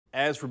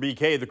As for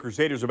BK, the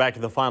Crusaders are back to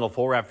the Final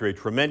Four after a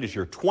tremendous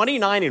year,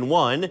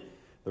 29-1.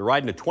 They're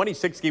riding a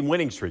 26-game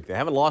winning streak. They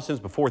haven't lost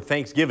since before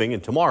Thanksgiving,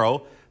 and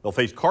tomorrow they'll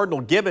face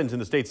Cardinal Gibbons in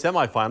the state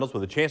semifinals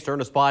with a chance to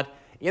earn a spot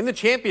in the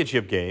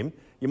championship game.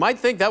 You might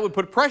think that would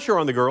put pressure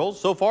on the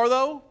girls. So far,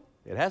 though,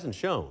 it hasn't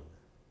shown.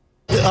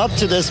 Up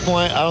to this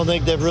point, I don't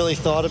think they've really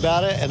thought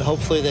about it, and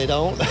hopefully they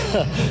don't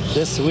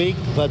this week.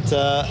 But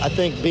I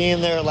think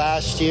being there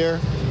last year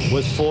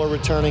with 4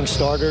 returning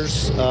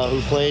starters who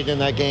played in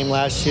that game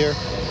last year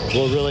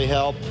will really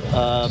help.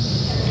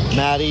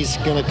 Maddie's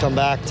going to come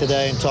back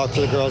today and talk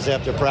to the girls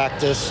after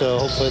practice, so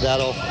hopefully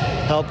that'll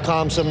help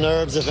calm some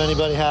nerves if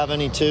anybody have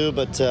any too,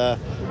 but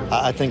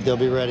I think they'll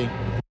be ready.